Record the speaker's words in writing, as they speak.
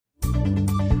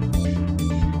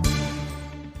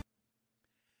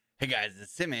Hey guys,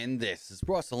 it's Simon. This is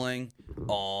Wrestling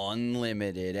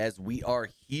Unlimited as we are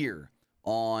here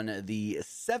on the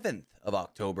 7th of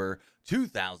October,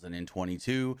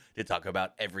 2022 to talk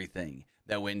about everything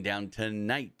that went down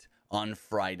tonight on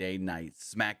Friday Night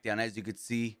SmackDown. As you can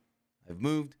see, I've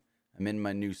moved. I'm in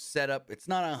my new setup. It's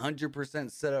not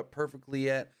 100% set up perfectly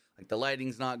yet. Like the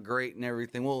lighting's not great and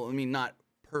everything. Well, I mean, not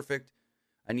perfect.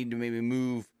 I need to maybe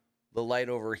move the light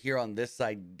over here on this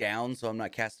side down so I'm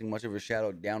not casting much of a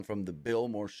shadow down from the bill,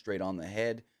 more straight on the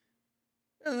head.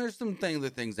 And there's some other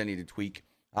things I need to tweak.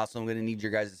 Also, I'm going to need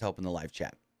your guys' help in the live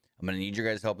chat.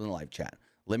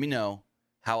 Let me know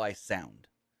how I sound.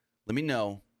 Let me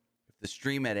know if the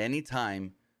stream at any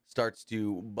time starts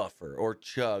to buffer or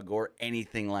chug or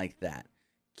anything like that.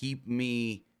 Keep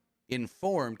me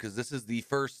informed because this is the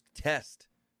first test,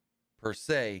 per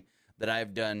se, that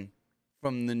I've done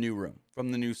from the new room,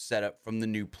 from the new setup, from the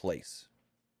new place.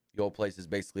 The old place is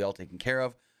basically all taken care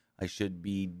of. I should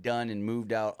be done and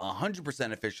moved out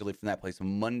 100% officially from that place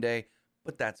on Monday,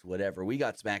 but that's whatever. We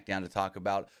got SmackDown to talk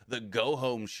about. The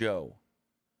go-home show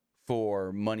for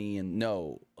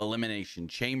Elimination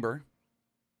Chamber.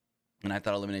 And I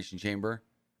thought the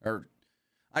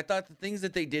things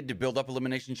that they did to build up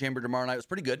Elimination Chamber tomorrow night was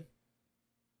pretty good.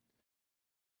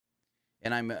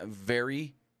 And I'm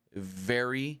very,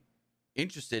 very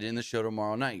interested in the show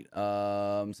tomorrow night.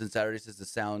 Since Saturday says the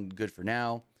sound good for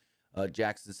now.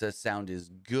 Jackson says sound is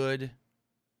good.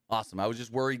 Awesome. I was just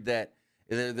worried that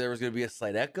there was going to be a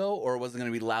slight echo or it wasn't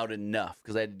going to be loud enough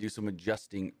because I had to do some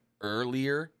adjusting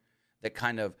earlier that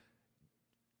kind of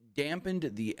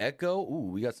dampened the echo.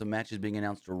 Ooh, we got some matches being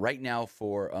announced right now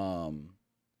for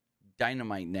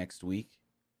Dynamite next week.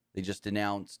 They just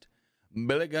announced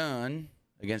Billy Gunn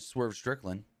against Swerve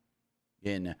Strickland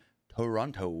in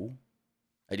Toronto.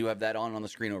 I do have that on the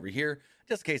screen over here,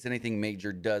 just in case anything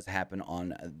major does happen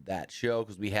on that show,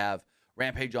 because we have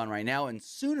Rampage on right now, and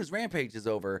soon as Rampage is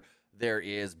over, there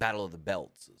is Battle of the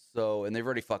Belts. So, and they've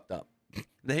already fucked up.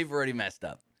 They've already messed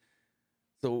up.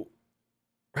 So,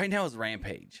 right now is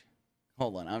Rampage.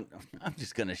 Hold on, I'm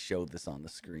just gonna show this on the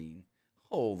screen.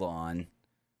 Hold on.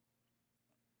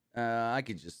 I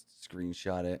could just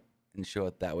screenshot it and show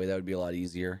it that way. That would be a lot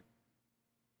easier.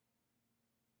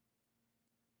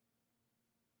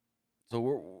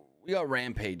 So we got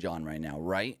Rampage on right now,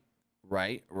 right?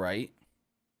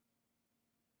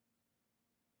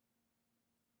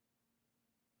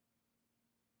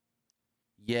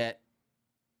 Yet,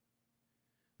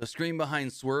 the screen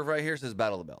behind Swerve right here says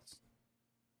Battle of the Belts.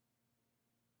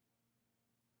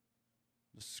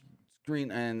 The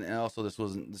screen, and also this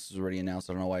was already announced.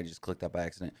 I don't know why I just clicked that by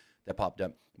accident. That popped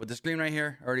up. But the screen right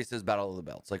here already says Battle of the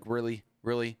Belts. Like, really?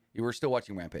 We're still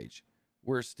watching Rampage.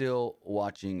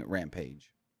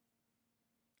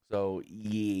 So,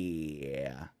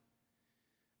 yeah.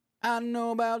 I don't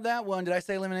know about that one. Did I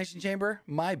say Elimination Chamber?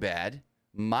 My bad.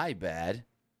 I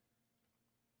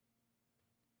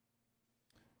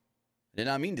did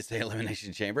not mean to say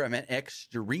Elimination Chamber. I meant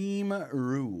Extreme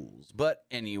Rules. But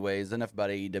anyways, enough about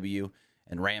AEW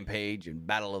and Rampage and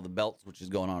Battle of the Belts, which is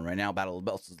going on right now. Battle of the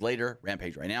Belts is later.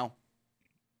 Rampage right now.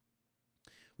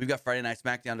 We've got Friday Night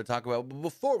SmackDown to talk about. But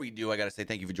before we do, I got to say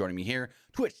thank you for joining me here.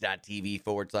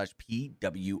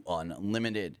 Twitch.tv/PW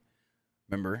Unlimited.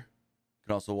 Remember, you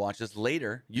can also watch us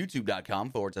later.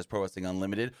 YouTube.com/Pro Wrestling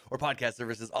Unlimited. Or podcast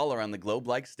services all around the globe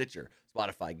like Stitcher,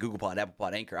 Spotify, Google Pod, Apple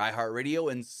Pod, Anchor,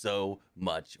 iHeartRadio, and so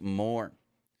much more.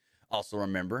 Also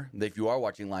remember that if you are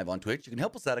watching live on Twitch, you can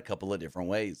help us out a couple of different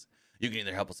ways. You can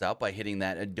either help us out by hitting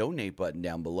that donate button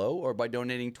down below or by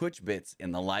donating Twitch bits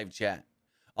in the live chat.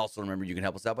 Also, remember, you can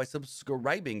help us out by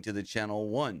subscribing to the channel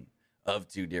one of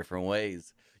two different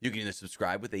ways. You can either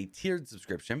subscribe with a tiered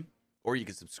subscription, or you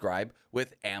can subscribe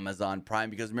with Amazon Prime.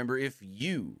 Because remember, if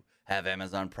you have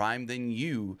Amazon Prime, then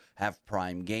you have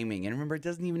Prime Gaming. And remember, it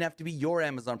doesn't even have to be your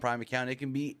Amazon Prime account. It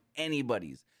can be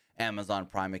anybody's Amazon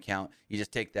Prime account. You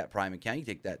just take that Prime account, you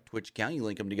take that Twitch account, you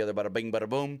link them together, bada bing, bada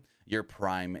boom, you're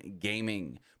Prime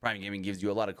Gaming. Prime Gaming gives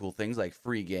you a lot of cool things like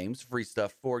free games, free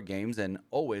stuff for games, and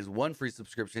always one free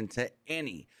subscription to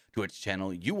any Twitch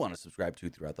channel you want to subscribe to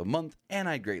throughout the month, and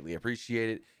I greatly appreciate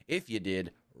it if you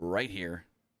did right here.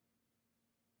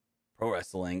 Pro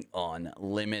Wrestling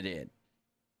Unlimited.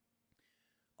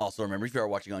 Also, remember, if you are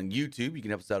watching on YouTube, you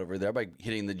can help us out over there by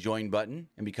hitting the join button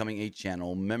and becoming a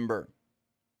channel member.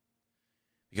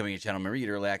 Becoming a channel member, you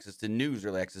get early access to news,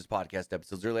 early access podcast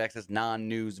episodes, early access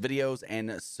non-news videos,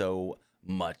 and so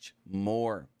much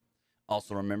more.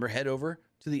 Also, remember, head over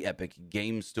to the Epic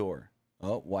Game Store.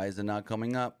 Oh, why is it not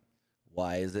coming up?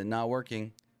 Why is it not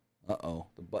working? Uh-oh,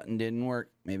 the button didn't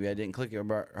work. Maybe I didn't click it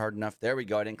hard enough. There we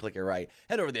go. I didn't click it right.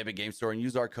 Head over to the Epic Games Store and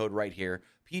use our code right here,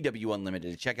 PW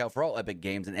Unlimited, to check out for all Epic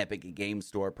Games and Epic Games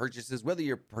Store purchases, whether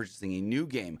you're purchasing a new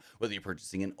game, whether you're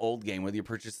purchasing an old game, whether you're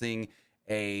purchasing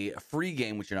a free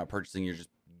game, which you're not purchasing, you're just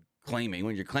claiming,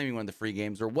 when you're claiming one of the free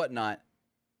games or whatnot,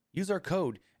 use our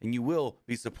code and you will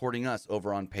be supporting us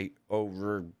over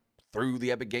through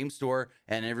the Epic Games Store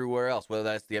and everywhere else, whether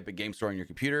that's the Epic Games Store on your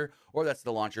computer or that's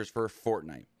the launchers for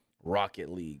Fortnite,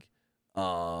 Rocket League,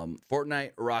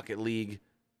 Fortnite, Rocket League,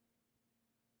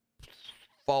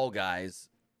 Fall Guys,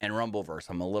 and Rumbleverse.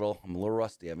 I'm a little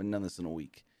rusty. I haven't done this in a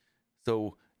week.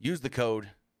 So use the code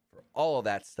for all of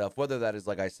that stuff, whether that is,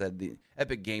 like I said, the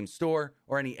Epic Games Store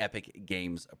or any Epic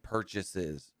Games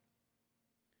purchases.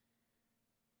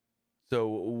 So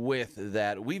with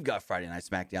that, we've got Friday Night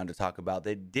SmackDown to talk about.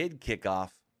 They did kick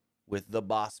off with the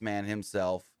boss man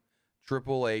himself,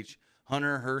 Triple H,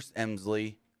 Hunter Hearst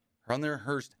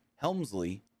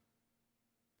Helmsley,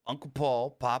 Uncle Paul,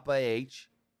 Papa H,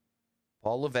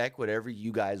 Paul Levesque, whatever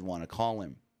you guys want to call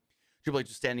him. Triple H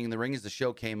was standing in the ring as the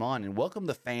show came on and welcomed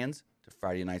the fans to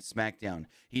Friday Night SmackDown.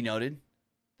 He noted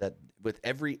that with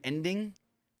every ending,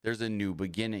 there's a new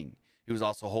beginning. He was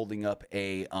also holding up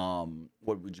a,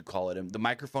 what would you call it? The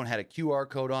microphone had a QR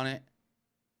code on it.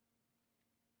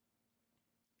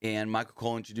 And Michael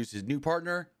Cole introduced his new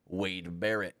partner, Wade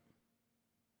Barrett.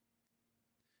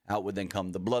 Out would then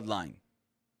come the Bloodline.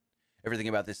 Everything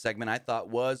about this segment I thought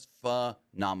was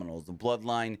phenomenal. The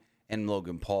Bloodline and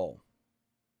Logan Paul.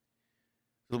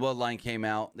 So the Bloodline came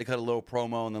out. They cut a little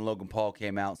promo, and then Logan Paul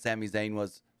came out. Sami Zayn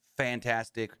was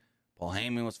fantastic. Paul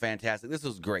Heyman was fantastic. This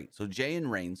was great. So Jay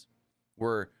and Reigns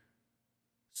were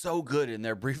so good in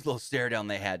their brief little stare down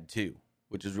they had too,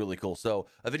 which is really cool. So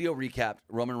a video recapped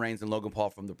Roman Reigns and Logan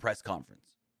Paul from the press conference.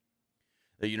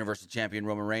 The Universal Champion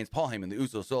Roman Reigns, Paul Heyman, the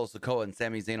Usos, Solo Sikoa, and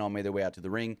Sami Zayn all made their way out to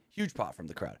the ring. Huge pop from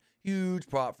the crowd. Huge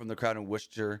pop from the crowd in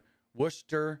Worcester,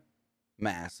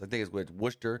 Mass. I think it's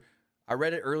Worcester. I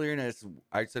read it earlier and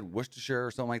I said Worcestershire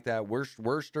or something like that.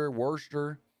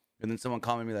 Worcester. And then someone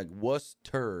commented me like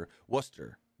Worcester,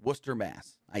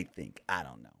 Mass. I think. I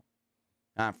don't know.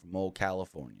 I'm from old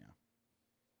California.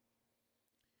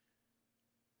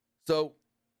 So,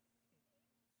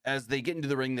 as they get into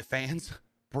the ring, the fans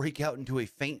break out into a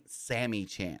faint Sammy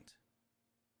chant.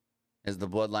 As the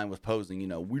Bloodline was posing,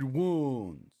 we're the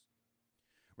ones.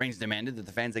 Reigns demanded that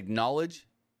the fans acknowledge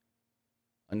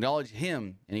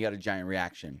him, and he got a giant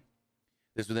reaction.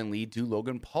 This would then lead to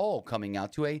Logan Paul coming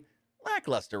out to a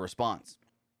lackluster response.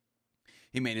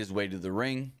 He made his way to the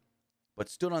ring, but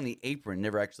stood on the apron,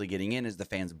 never actually getting in as the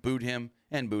fans booed him,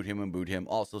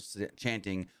 also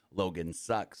chanting, "Logan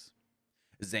sucks."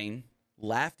 Zayn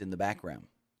laughed in the background.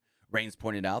 Reigns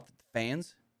pointed out that the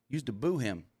fans used to boo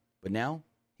him, but now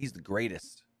he's the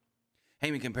greatest.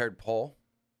 Heyman compared Paul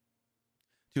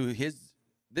to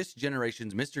this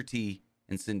generation's Mr. T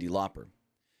and Cyndi Lauper.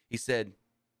 He said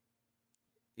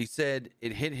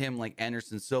it hit him like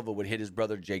Anderson Silva would hit his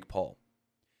brother Jake Paul.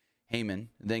 Heyman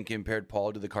then compared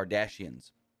Paul to the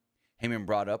Kardashians. Heyman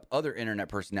brought up other internet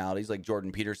personalities like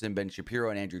Jordan Peterson, Ben Shapiro,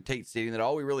 and Andrew Tate, stating that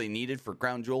all we really needed for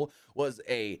Crown Jewel was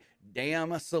a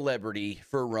damn celebrity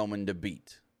for Roman to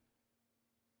beat.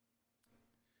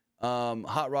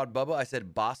 Hot Rod Bubba, I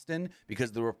said Boston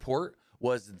because the report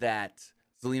was that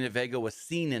Zelina Vega was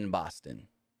seen in Boston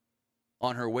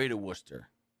on her way to Worcester,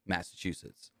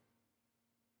 Massachusetts.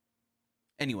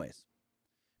 Anyways,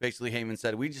 basically Heyman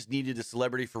said, we just needed a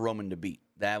celebrity for Roman to beat.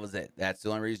 That was it. That's the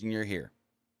only reason you're here.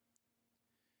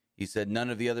 He said, none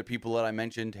of the other people that I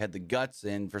mentioned had the guts,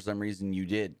 and for some reason you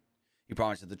did. He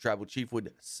promised that the tribal chief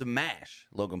would smash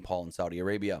Logan Paul in Saudi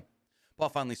Arabia. Paul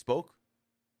finally spoke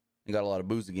and got a lot of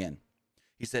boos again.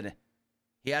 He said,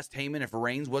 he asked Heyman if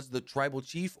Reigns was the tribal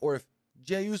chief or if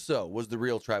Jey Uso was the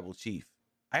real tribal chief.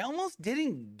 I almost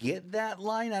didn't get that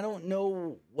line. I don't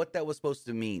know what that was supposed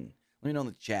to mean. Let me know in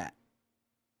the chat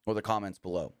or the comments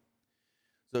below.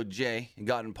 So Jey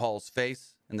got in Paul's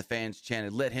face, and the fans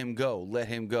chanted, let him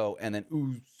go, and then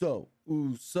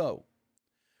Uso.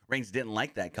 Reigns didn't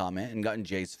like that comment and got in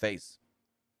Jey's face.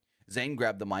 Zayn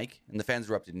grabbed the mic, and the fans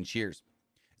erupted in cheers.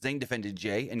 Zayn defended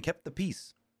Jey and kept the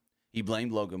peace. He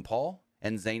blamed Logan Paul,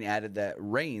 and Zayn added that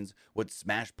Reigns would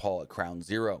smash Paul at Crown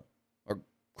Zero. Or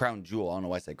Crown Jewel, I don't know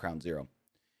why I said Crown Zero.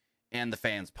 And the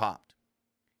fans popped.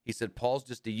 He said Paul's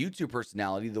just a YouTube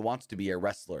personality that wants to be a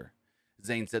wrestler.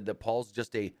 Zayn said that Paul's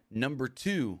just a number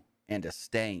 2 and a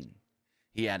stain.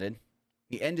 He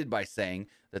ended by saying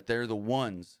that they're the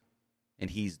ones and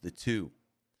he's the 2.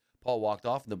 Paul walked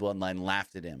off and the Bloodline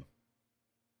laughed at him.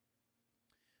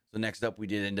 So next up, we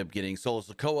did end up getting Solo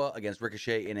Sikoa against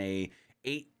Ricochet in a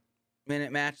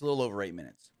 8-minute match, a little over 8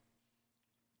 minutes.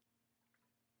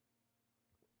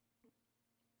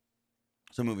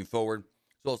 So moving forward,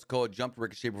 Solo Sikoa jumped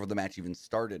Ricochet before the match even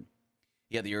started.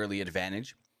 He had the early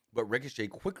advantage, but Ricochet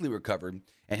quickly recovered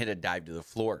and hit a dive to the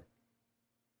floor.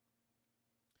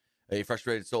 A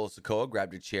frustrated Solo Sikoa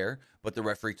grabbed a chair, but the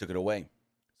referee took it away.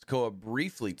 Sikoa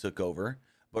briefly took over,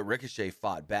 but Ricochet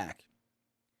fought back.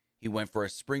 He went for a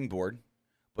springboard,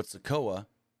 but Sikoa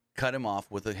cut him off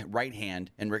with a right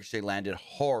hand, and Ricochet landed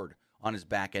hard on his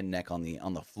back and neck on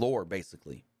the floor,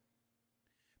 basically.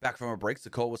 Back from a break,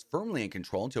 Sikoa was firmly in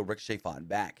control until Ricochet fought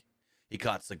back. He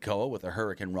caught Sikoa with a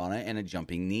Hurricane Rana and a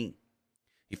jumping knee.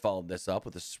 He followed this up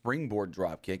with a springboard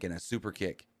dropkick and a super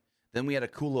kick. Then we had a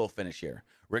cool little finish here.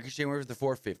 Ricochet went for the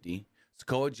 450.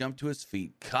 Sikoa jumped to his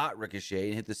feet, caught Ricochet,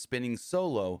 and hit the spinning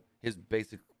solo, his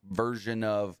basic version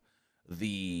of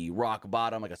the rock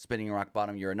bottom, like a spinning rock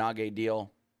bottom Uranage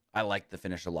deal. I liked the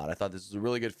finish a lot. I thought this was a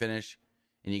really good finish,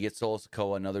 and you get Solo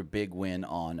Sikoa another big win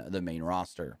on the main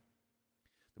roster.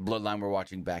 The Bloodline were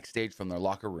watching backstage from their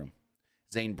locker room.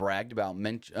 Zayn bragged about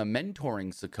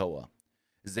mentoring Sikoa.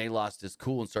 Zayn lost his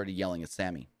cool and started yelling at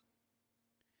Sami.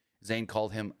 Zayn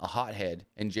called him a hothead,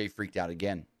 and Jay freaked out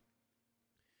again.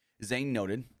 Zayn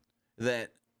noted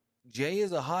that Jay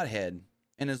is a hothead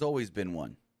and has always been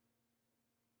one.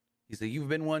 He said, "You've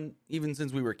been one even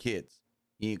since we were kids.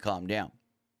 You need to calm down."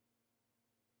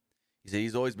 He said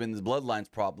he's always been the Bloodline's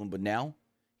problem, but now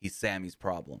he's Sami's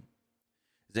problem.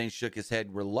 Zayn shook his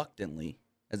head reluctantly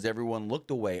as everyone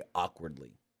looked away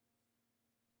awkwardly.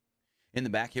 In the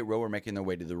back, Hit Row were making their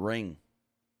way to the ring.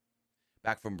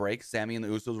 Back from break, Sami and the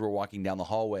Usos were walking down the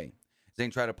hallway.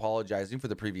 Zayn tried apologizing for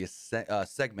the previous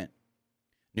segment.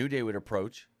 New Day would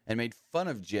approach and made fun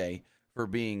of Jay for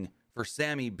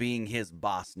Sami being his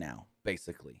boss now,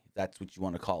 basically. If that's what you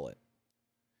want to call it.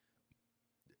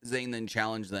 Zayn then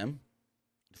challenged them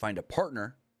to find a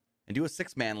partner and do a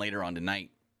 6-man later on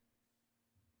tonight.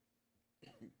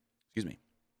 Excuse me.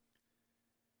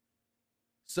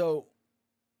 So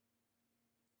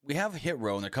we have Hit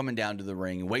Row, and they're coming down to the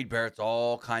ring. And Wade Barrett's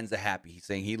all kinds of happy. He's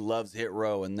saying he loves Hit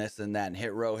Row and this and that. And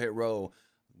Hit Row.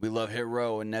 We love Hit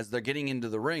Row. And as they're getting into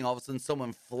the ring, all of a sudden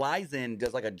someone flies in,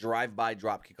 does like a drive-by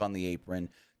drop kick on the apron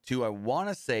to, I want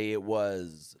to say it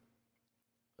was,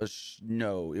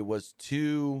 it was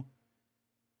to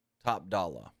Top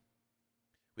Dollar.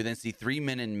 We then see 3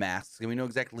 men in masks, and we know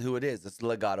exactly who it is. It's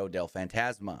Legado del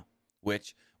Fantasma,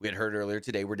 which we had heard earlier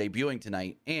today. We're debuting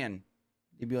tonight, and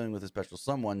debuting with a special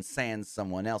someone, sans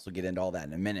someone else. We'll get into all that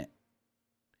in a minute.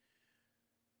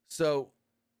 So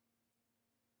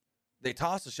they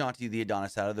toss Ashanti the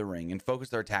Adonis out of the ring and focus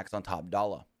their attacks on Top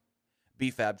Dollar.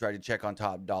 B-Fab tried to check on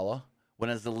Top Dollar when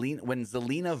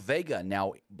Zelina Vega,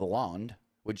 now blonde,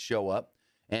 would show up,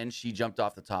 and she jumped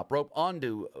off the top rope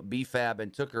onto B-Fab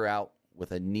and took her out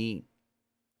with a knee.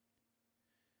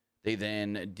 They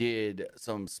then did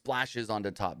some splashes onto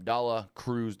Top Dollar,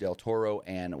 Cruz, Del Toro,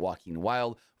 and Joaquin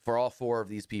Wilde. For all 4 of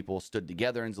these people stood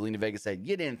together, and Zelina Vega said,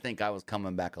 "You didn't think I was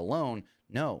coming back alone."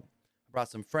 No, I brought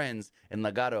some friends in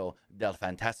Legado del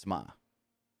Fantasma.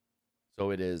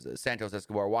 So it is Santos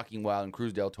Escobar, Joaquin Wilde, and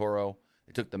Cruz Del Toro.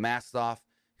 They took the masks off,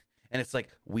 and it's like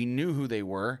we knew who they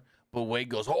were, but Wade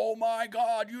goes, "Oh my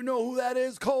God, you know who that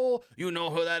is, Cole? You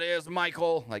know who that is,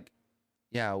 Michael?" Like,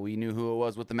 yeah, we knew who it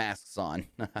was with the masks on.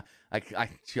 I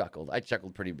chuckled. I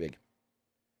chuckled pretty big.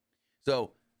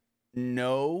 So,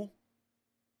 no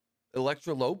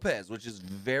Elektra Lopez, which is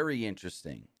very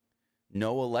interesting.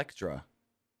 No Elektra.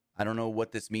 I don't know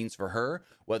what this means for her,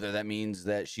 whether that means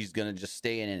that she's going to just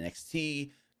stay in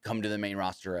NXT, come to the main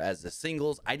roster as the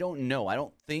singles. I don't know. I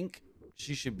don't think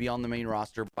she should be on the main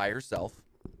roster by herself.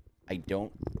 I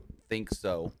don't think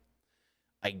so.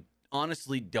 I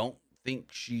honestly don't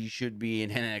think she should be in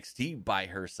NXT by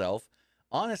herself.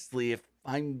 Honestly, if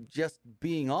I'm just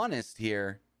being honest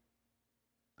here,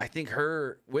 I think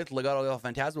her with Legado del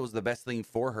Fantasma was the best thing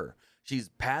for her. She's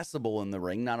passable in the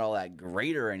ring, not all that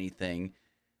great or anything,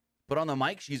 but on the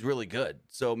mic, she's really good.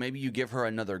 So maybe you give her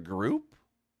another group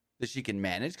that she can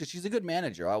manage, because she's a good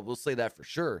manager. I will say that for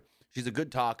sure. She's a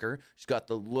good talker. She's got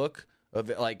the look of,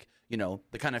 like, you know,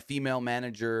 the kind of female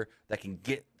manager that can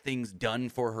get things done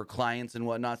for her clients and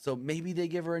whatnot. So maybe they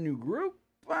give her a new group.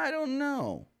 I don't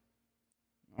know.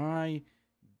 I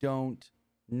don't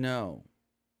know.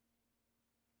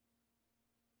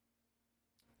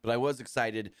 But I was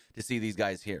excited to see these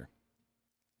guys here.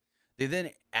 They then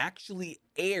actually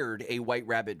aired a White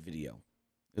Rabbit video.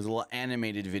 There's a little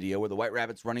animated video where the White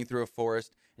Rabbit's running through a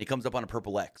forest and he comes up on a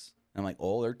purple X. And I'm like,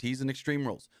 oh, they're teasing Extreme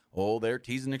Rules. Oh, they're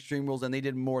teasing Extreme Rules. And they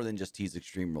did more than just tease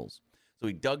Extreme Rules. So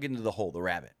he dug into the hole, the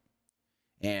rabbit,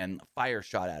 and fire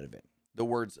shot out of it. the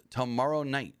words tomorrow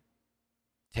night,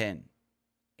 10,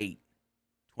 8,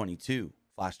 22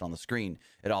 flashed on the screen.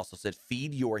 It also said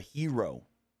feed your hero,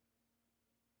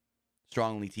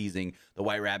 strongly teasing the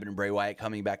White Rabbit and Bray Wyatt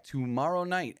coming back tomorrow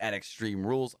night at Extreme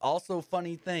Rules. Also,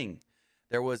 funny thing,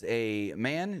 there was a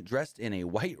man dressed in a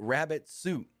White Rabbit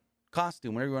suit,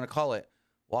 costume, whatever you want to call it,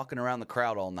 walking around the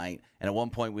crowd all night. And at one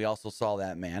point, we also saw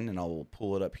that man, and I'll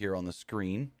pull it up here on the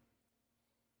screen.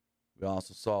 We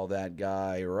also saw that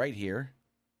guy right here.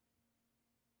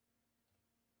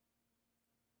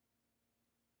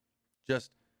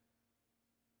 Just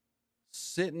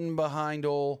sitting behind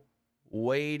old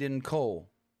Wade and Cole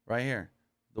right here.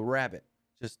 The Rabbit.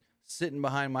 Just sitting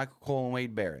behind Michael Cole and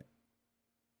Wade Barrett.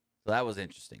 So that was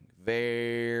interesting.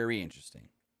 Very interesting.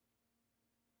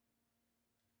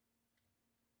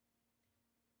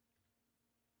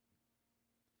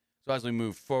 So as we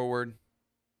move forward,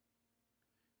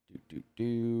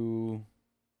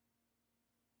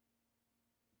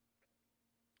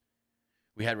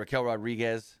 we had Raquel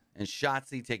Rodriguez and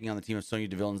Shotzi taking on the team of Sonya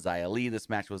Deville and Xia Li. This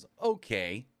match was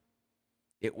okay.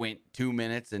 It went 2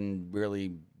 minutes and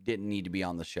really didn't need to be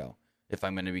on the show, if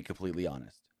I'm going to be completely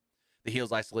honest. The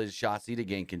heels isolated Shotzi to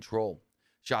gain control.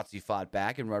 Shotzi fought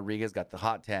back, and Rodriguez got the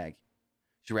hot tag.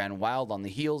 She ran wild on the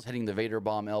heels, hitting the Vader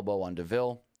Bomb elbow on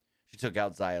Deville. She took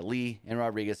out Xia Li, and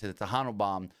Rodriguez hit the Tejano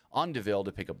Bomb on Deville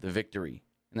to pick up the victory.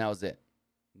 And that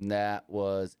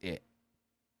was it.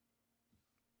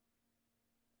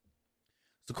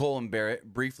 So Cole and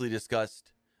Barrett briefly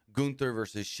discussed Gunther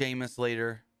versus Sheamus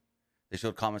later. They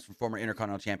showed comments from former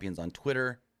Intercontinental champions on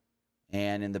Twitter.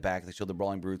 And in the back, they showed the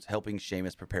Brawling Brutes helping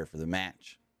Sheamus prepare for the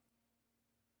match.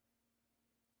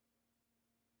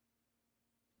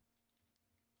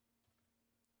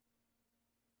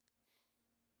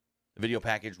 The video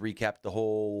package recapped the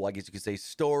whole, I guess you could say,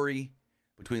 story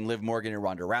between Liv Morgan and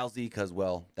Ronda Rousey because,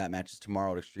 well, that match is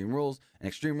tomorrow at Extreme Rules. An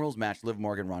Extreme Rules match, Liv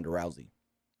Morgan, Ronda Rousey.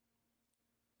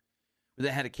 We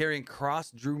then had a Karrion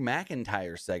Kross Drew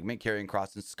McIntyre segment. Karrion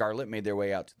Kross and Scarlett made their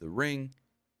way out to the ring.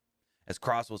 As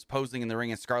Kross was posing in the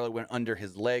ring and Scarlett went under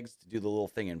his legs to do the little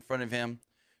thing in front of him,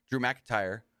 Drew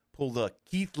McIntyre pulled a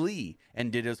Keith Lee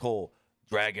and did his whole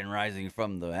dragon rising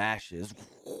from the ashes.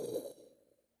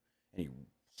 And he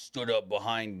stood up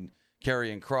behind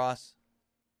Karrion Kross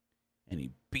and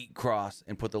he beat Kross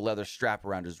and put the leather strap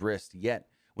around his wrist. Yet,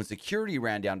 when security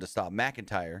ran down to stop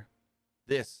McIntyre,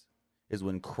 this is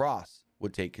when Kross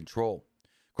would take control.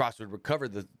 Kross would recover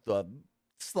the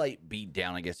slight beat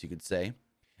down, I guess you could say,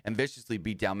 and viciously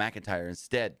beat down McIntyre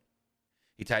instead.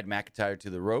 He tied McIntyre to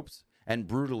the ropes and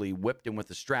brutally whipped him with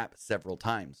the strap several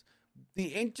times. The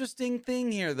interesting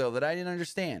thing here, though, that I didn't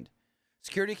understand,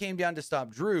 security came down to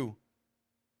stop Drew,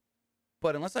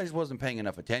 but unless I just wasn't paying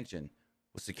enough attention,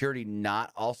 was security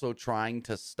not also trying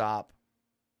to stop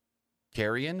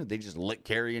Karrion? They just let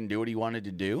Karrion do what he wanted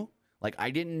to do? Like,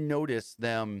 I didn't notice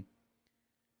them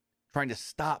trying to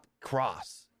stop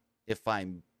Kross, if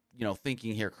I'm,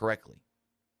 thinking here correctly.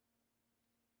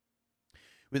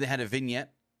 We then had a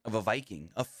vignette of a Viking,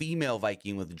 a female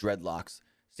Viking with dreadlocks,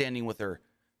 standing with her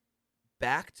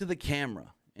back to the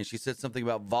camera. And she said something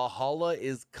about Valhalla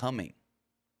is coming.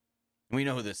 And we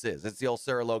know who this is. It's the old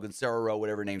Sarah Logan, Sarah Rowe,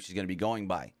 whatever name she's going to be going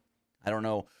by. I don't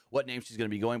know what name she's going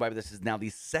to be going by, but this is now the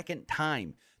second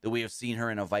time that we have seen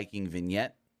her in a Viking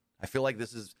vignette. I feel like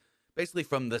this is basically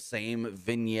from the same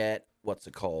vignette. What's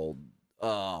it called?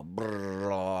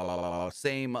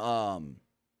 Same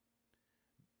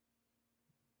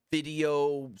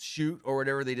video shoot or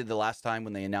whatever they did the last time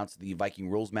when they announced the Viking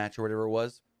Rules match or whatever it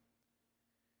was.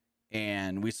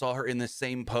 And we saw her in the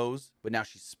same pose, but now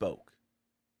she spoke.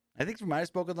 I think she might have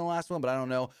spoken in the last one, but I don't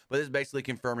know. But this is basically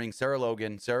confirming Sarah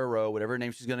Logan, Sarah Rowe, whatever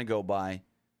name she's going to go by.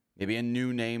 Maybe a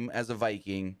new name as a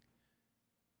Viking.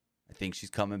 I think she's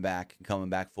coming back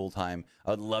full time. I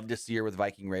would love to see her with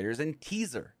Viking Raiders and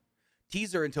tease her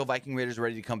until Viking Raiders are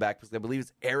ready to come back because I believe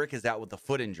Eric is out with a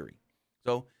foot injury.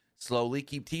 So slowly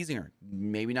keep teasing her.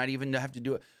 Maybe not even have to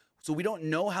do it. So we don't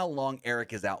know how long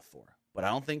Eric is out for, but I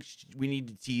don't think we need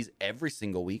to tease every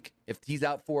single week. If he's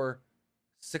out for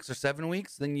 6 or 7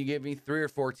 weeks, then you give me 3 or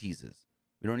 4 teases.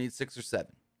 We don't need 6 or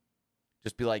 7.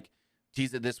 Just be like,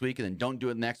 tease it this week and then don't do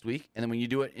it next week. And then when you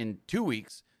do it in 2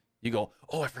 weeks, you go,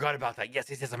 oh, I forgot about that.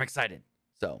 Yes, I'm excited.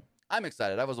 So I'm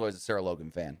excited. I was always a Sarah Logan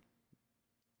fan.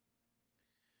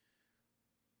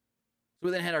 So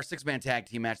we then had our 6-man tag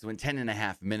team match that went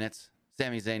 10.5 minutes.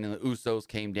 Sami Zayn and the Usos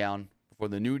came down before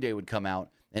the New Day would come out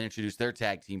and introduce their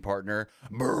tag team partner,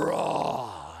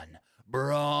 Braun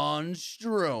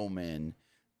Strowman.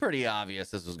 Pretty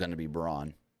obvious this was going to be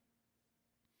Braun.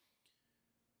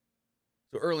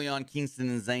 So early on, Kingston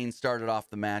and Zayn started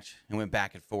off the match and went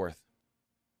back and forth.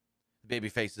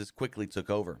 Babyfaces quickly took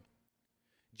over.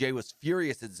 Jay was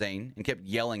furious at Zayn and kept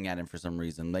yelling at him for some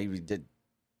reason. Maybe did,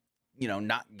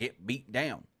 not get beat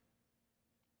down.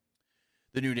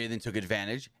 The New Day then took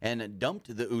advantage and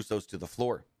dumped the Usos to the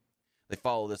floor. They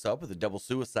followed this up with a double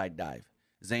suicide dive.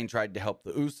 Zayn tried to help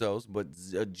the Usos, but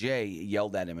Jay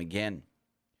yelled at him again.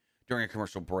 During a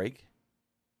commercial break,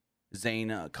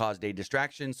 Zayn caused a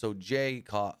distraction, so Jay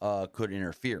could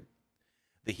interfere.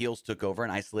 The heels took over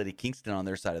and isolated Kingston on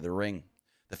their side of the ring.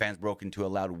 The fans broke into a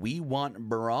loud "We want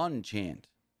Braun" chant.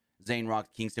 Zayn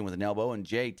rocked Kingston with an elbow, and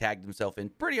Jay tagged himself in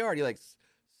pretty hard. He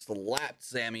slapped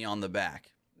Sammy on the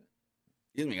back.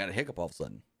 Excuse me, got a hiccup all of a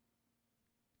sudden.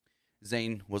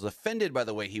 Zayn was offended by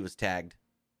the way he was tagged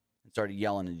and started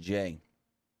yelling at Jay.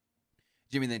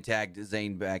 Jimmy then tagged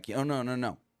Zayn back. Oh,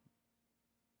 no.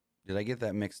 Did I get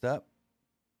that mixed up?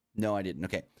 No, I didn't.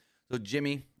 Okay. So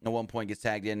Jimmy at one point gets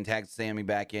tagged in and tags Sammy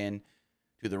back in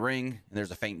to the ring. And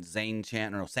there's a faint Zayn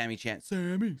chant, or no, Sammy chant.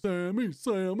 Sammy, Sammy,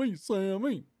 Sammy,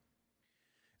 Sammy.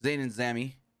 Zayn and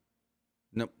Sammy.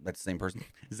 Nope, that's the same person.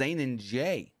 Zayn and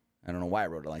Jay. I don't know why I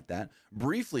wrote it like that.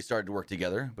 Briefly started to work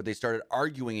together, but they started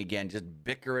arguing again, just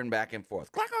bickering back and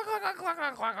forth.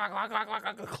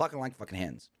 Clucking like fucking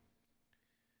hens.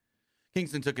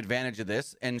 Kingston took advantage of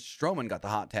this, and Strowman got the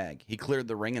hot tag. He cleared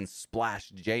the ring and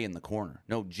splashed Jay in the corner.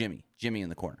 No, Jimmy. Jimmy in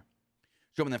the corner.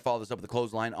 Strowman then followed this up with a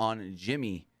clothesline on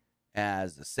Jimmy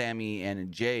as Sammy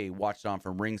and Jay watched on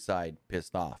from ringside,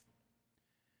 pissed off.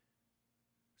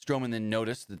 Strowman then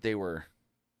noticed that they were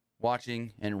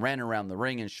watching and ran around the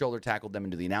ring and shoulder tackled them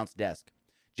into the announce desk.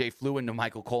 Jay flew into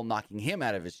Michael Cole, knocking him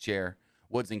out of his chair.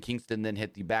 Woods and Kingston then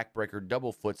hit the backbreaker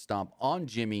double foot stomp on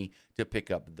Jimmy to pick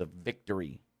up the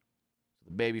victory.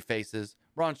 The babyfaces,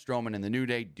 Braun Strowman and the New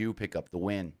Day do pick up the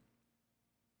win.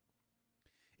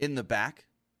 In the back,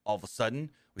 all of a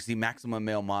sudden, we see Maximum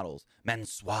Male Models,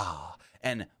 Mansoor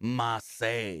and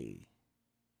Marseille,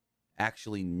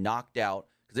 actually knocked out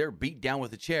because they were beat down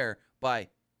with a chair by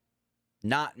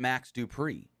not Max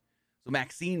Dupree. So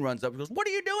Maxine runs up and goes, "What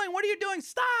are you doing? What are you doing?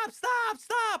 Stop, stop,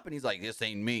 stop." And he's like, "This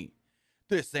ain't me.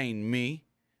 This ain't me.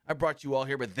 I brought you all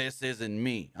here, but this isn't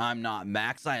me. I'm not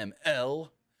Max. I am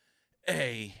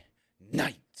L.A.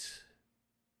 Knight."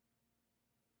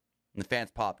 And the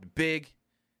fans popped big,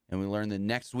 and we learned that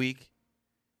next week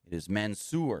it is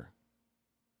Mansoor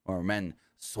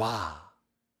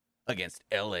against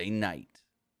L.A. Knight.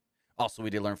 Also,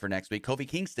 we did learn for next week Kofi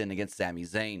Kingston against Sami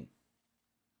Zayn.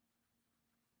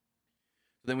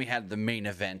 So then we had the main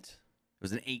event. It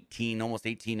was an almost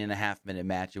 18 and a half minute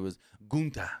match. It was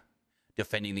Gunther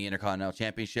defending the Intercontinental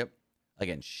Championship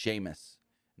against Sheamus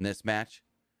in this match.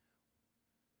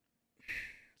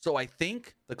 So I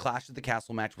think the Clash at the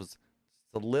Castle match was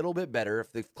a little bit better.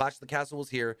 If the Clash at the Castle was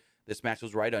here, this match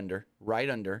was right under.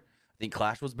 I think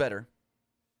Clash was better.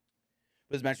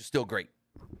 But this match was still great.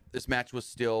 This match was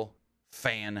still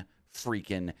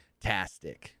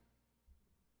fan-freaking-tastic.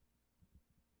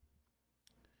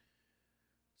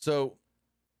 So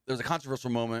there was a controversial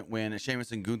moment when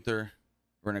Sheamus and Gunther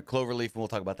were in a cloverleaf, and we'll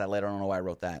talk about that later. I don't know why I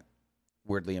wrote that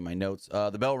weirdly in my notes.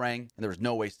 The bell rang, and there was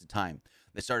no wasted time.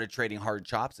 They started trading hard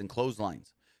chops and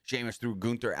clotheslines. Sheamus threw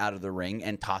Gunther out of the ring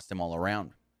and tossed him all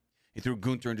around. He threw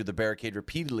Gunther into the barricade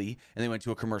repeatedly, and they went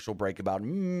to a commercial break about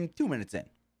 2 minutes in.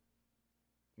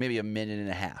 Maybe a minute and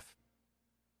a half.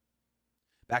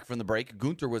 Back from the break,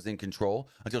 Gunther was in control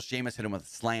until Sheamus hit him with a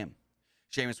slam.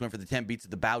 Sheamus went for the 10 beats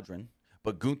of the Bowdrin,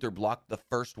 but Gunther blocked the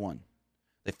first one.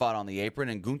 They fought on the apron,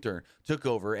 and Gunther took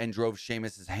over and drove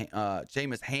Sheamus'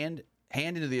 hand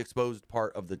into the exposed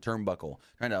part of the turnbuckle,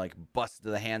 trying to bust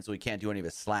the hand so he can't do any of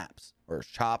his slaps or his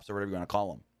chops or whatever you want to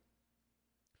call them.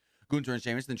 Gunther and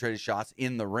Sheamus then traded shots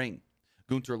in the ring.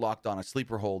 Gunther locked on a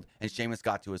sleeper hold, and Sheamus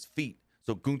got to his feet,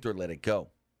 so Gunther let it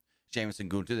go. Sheamus and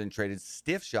Gunther then traded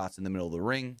stiff shots in the middle of the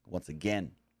ring once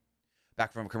again.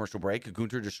 Back from a commercial break,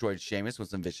 Gunther destroyed Sheamus with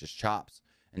some vicious chops.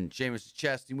 And Sheamus'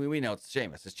 chest, we know it's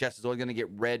Sheamus. His chest is only going to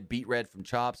get beat red from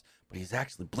chops, but he's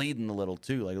actually bleeding a little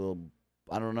too, like a little,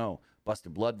 I don't know,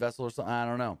 busted blood vessel or something. I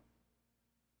don't know.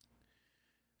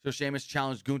 So Sheamus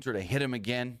challenged Gunther to hit him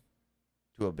again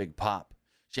to a big pop.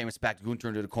 Sheamus backed Gunther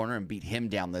into the corner and beat him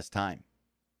down this time.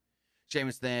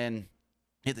 Sheamus then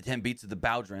hit the 10 beats of the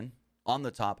Bowdrin on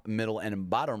the top, middle, and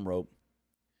bottom rope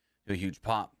to a huge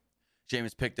pop.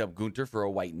 Sheamus picked up Gunther for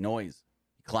a white noise.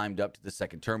 He climbed up to the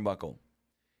second turnbuckle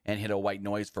and hit a white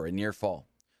noise for a near fall.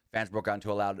 Fans broke out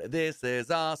into a loud, "This is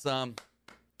awesome.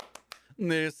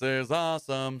 This is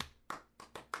awesome"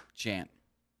 chant.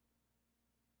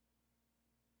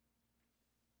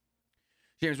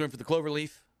 Sheamus went for the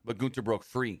cloverleaf, but Gunther broke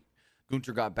free.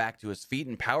 Gunther got back to his feet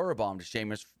and powerbombed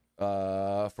Sheamus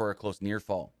for a close near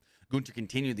fall. Gunther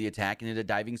continued the attack and hit a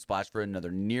diving splash for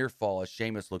another near fall as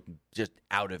Sheamus looked just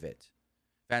out of it.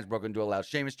 Fans broke into a loud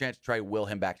Sheamus chant to try to will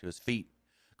him back to his feet.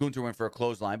 Gunther went for a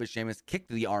clothesline, but Sheamus kicked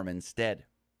the arm instead.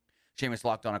 Sheamus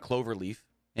locked on a clover leaf,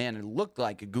 and it looked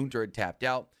like Gunther had tapped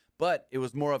out, but it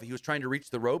was more of he was trying to reach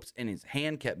the ropes, and his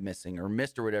hand kept missing or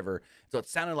missed or whatever, so it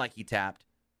sounded like he tapped,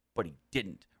 but he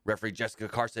didn't. Referee Jessica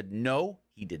Carr said, no,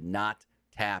 he did not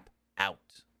tap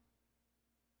out.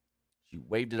 She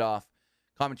waved it off.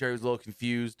 Commentary was a little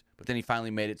confused, but then he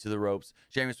finally made it to the ropes.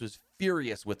 Sheamus was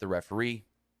furious with the referee.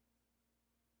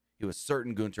 He was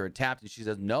certain Gunther had tapped, and she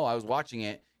says, no, I was watching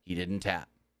it. He didn't tap.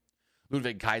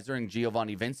 Ludwig Kaiser and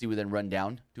Giovanni Vinci would then run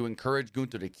down to encourage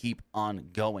Gunther to keep on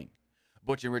going.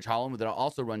 Butch and Rich Holland would then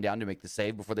also run down to make the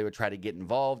save before they would try to get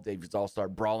involved. They would all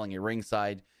start brawling at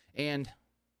ringside, and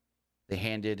they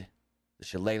handed the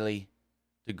shillelagh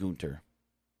to Gunther.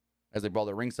 As they brawled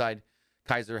at ringside,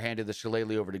 Kaiser handed the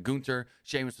shillelagh over to Gunther.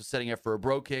 Sheamus was setting up for a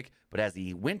bro kick, but as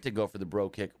he went to go for the bro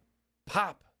kick,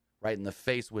 pop right in the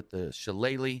face with the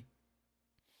shillelagh.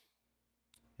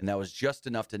 And that was just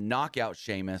enough to knock out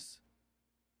Sheamus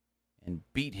and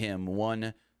beat him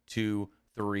 1, 2,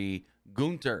 3.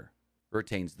 Gunther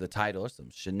retains the title. There's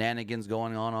some shenanigans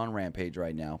going on Rampage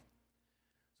right now.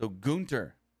 So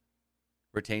Gunther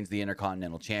retains the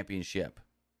Intercontinental Championship.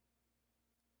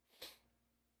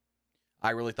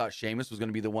 I really thought Sheamus was going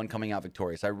to be the one coming out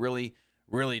victorious. I really,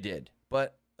 really did.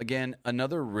 But again,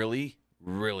 another really,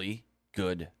 really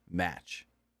good match.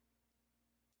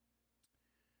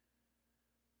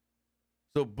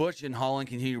 So Butch and Holland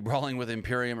continue brawling with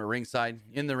Imperium at ringside.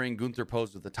 In the ring, Gunther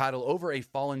posed with the title over a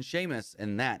fallen Sheamus,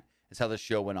 and that is how the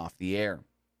show went off the air.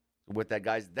 So with that,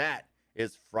 guys, that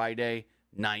is Friday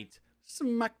Night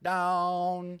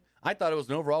SmackDown. I thought it was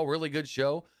an overall really good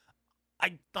show.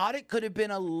 I thought it could have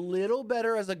been a little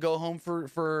better as a go-home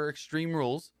for Extreme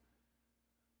Rules.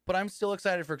 But I'm still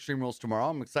excited for Extreme Rules tomorrow.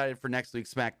 I'm excited for next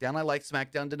week's SmackDown. I like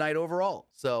SmackDown tonight overall.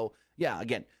 So, yeah,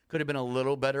 again, could have been a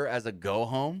little better as a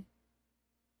go-home.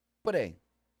 But, hey,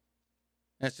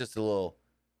 that's just a little,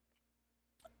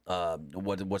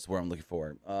 what's the word I'm looking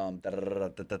for?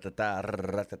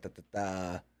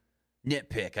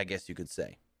 Nitpick, I guess you could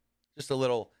say. Just a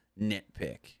little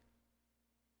nitpick.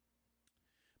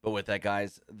 But with that,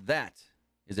 guys, that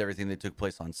is everything that took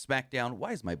place on SmackDown.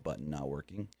 Why is my button not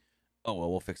working? Oh, well,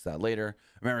 we'll fix that later.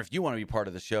 Remember, if you want to be part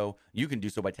of the show, you can do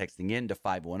so by texting in to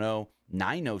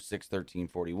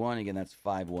 510-906-1341. Again, that's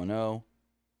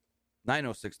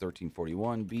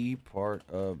 510-906-1341. Be part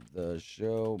of the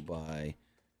show by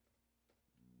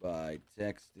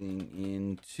texting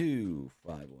into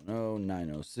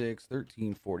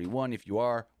 510-906-1341 if you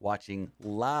are watching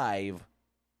live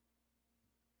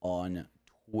on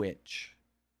Twitch.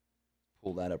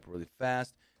 Pull that up really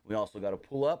fast. We also got to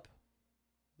pull up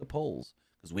the polls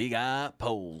because we got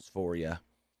polls for you.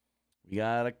 We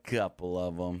got a couple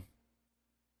of them.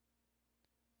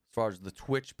 As far as the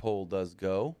Twitch poll does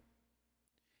go,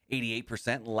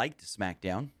 88% liked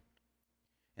SmackDown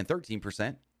and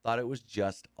 13% thought it was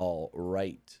just all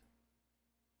right.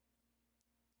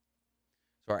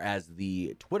 As far as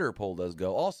the Twitter poll does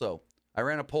go, also, I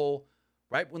ran a poll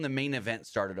right when the main event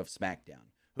started of SmackDown.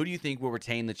 Who do you think will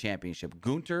retain the championship,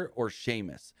 Gunther or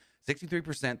Sheamus?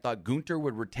 63% thought Gunther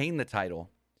would retain the title,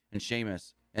 and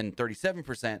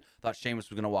 37% thought Sheamus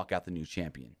was going to walk out the new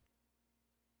champion.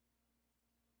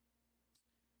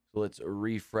 So let's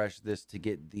refresh this to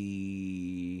get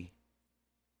the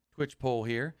Twitch poll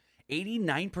here.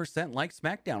 89% liked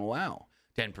SmackDown. Wow.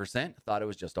 10% thought it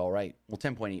was just all right. Well,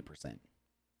 10.8%. And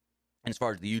as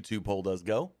far as the YouTube poll does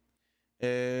go,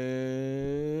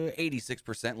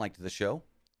 86% liked the show.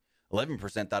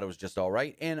 11% thought it was just all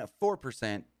right. And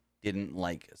 4% didn't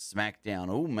like SmackDown.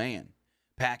 Oh, man.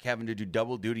 Pac having to do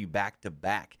double duty back to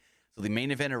back. So the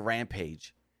main event of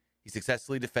Rampage, he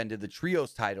successfully defended the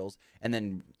Trios titles, and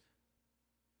then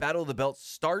Battle of the Belts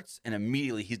starts, and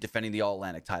immediately he's defending the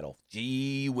All-Atlantic title.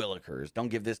 Gee willikers. Don't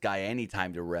give this guy any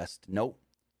time to rest. Nope.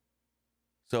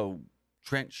 So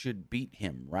Trent should beat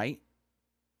him, right?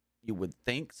 You would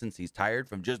think, since he's tired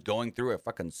from just going through a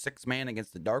fucking 6-man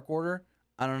against the Dark Order.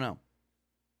 I don't know.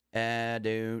 I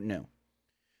don't know.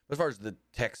 As far as the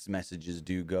text messages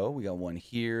do go, we got one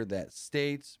here that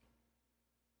states,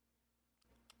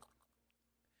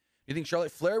 do you think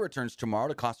Charlotte Flair returns tomorrow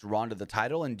to cost Ronda the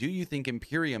title? And do you think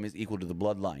Imperium is equal to the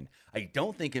Bloodline? I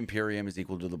don't think Imperium is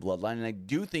equal to the Bloodline. And I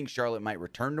do think Charlotte might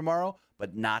return tomorrow,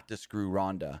 but not to screw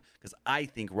Ronda. Because I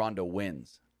think Ronda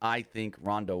wins. I think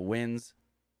Ronda wins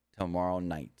tomorrow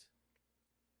night.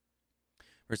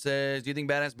 Or says, do you think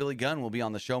Badass Billy Gunn will be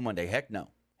on the show Monday? Heck no.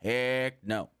 Heck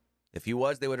no. If he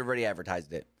was, they would have already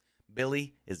advertised it.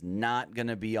 Billy is not going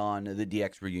to be on the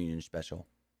DX reunion special.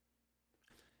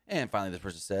 And finally, this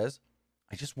person says,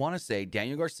 I just want to say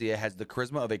Daniel Garcia has the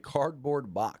charisma of a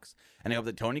cardboard box, and I hope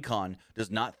that Tony Khan does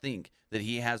not think that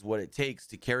he has what it takes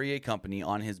to carry a company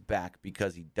on his back,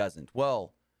 because he doesn't.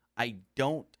 Well, I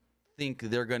don't think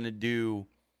they're going to do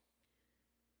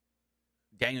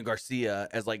Daniel Garcia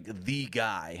as like the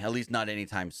guy, at least not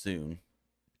anytime soon.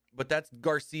 But that's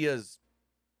Garcia's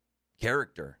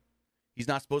character. He's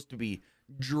not supposed to be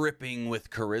dripping with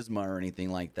charisma or anything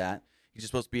like that. He's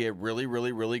just supposed to be a really,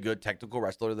 really, really good technical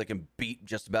wrestler that can beat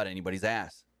just about anybody's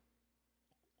ass.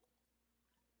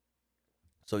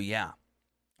 So yeah,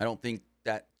 I don't think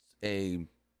that's a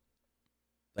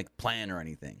like plan or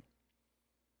anything.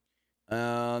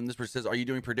 This person says, are you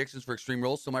doing predictions for Extreme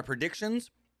Rules? So my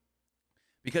predictions,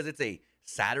 because it's a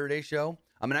Saturday show,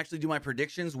 I'm going to actually do my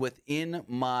predictions within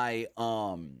my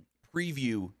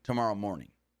preview tomorrow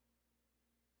morning,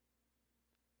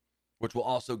 which will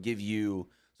also give you,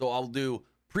 so I'll do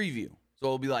preview. So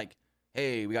it'll be like,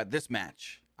 hey, we got this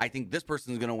match. I think this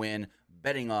person's going to win.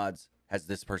 Betting odds has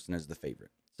this person as the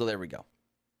favorite. So there we go.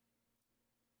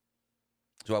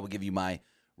 So I will give you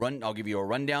I'll give you a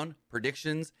rundown,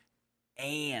 predictions,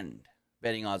 and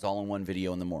betting odds all in one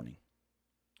video in the morning.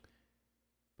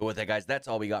 But with that, guys, that's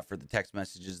all we got for the text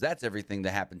messages. That's everything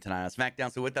that happened tonight on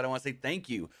SmackDown. So with that, I want to say thank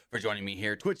you for joining me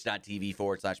here,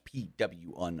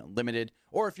 twitch.tv/PW Unlimited.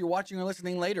 Or if you're watching or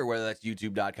listening later, whether that's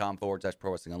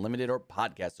youtube.com/Pro Wrestling Unlimited or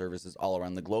podcast services all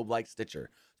around the globe like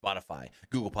Stitcher, Spotify,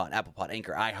 Google Pod, Apple Pod,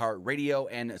 Anchor, iHeartRadio,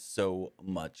 and so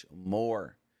much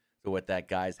more. So with that,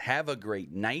 guys, have a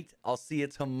great night. I'll see you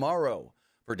tomorrow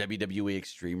for WWE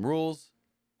Extreme Rules.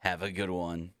 Have a good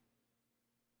one.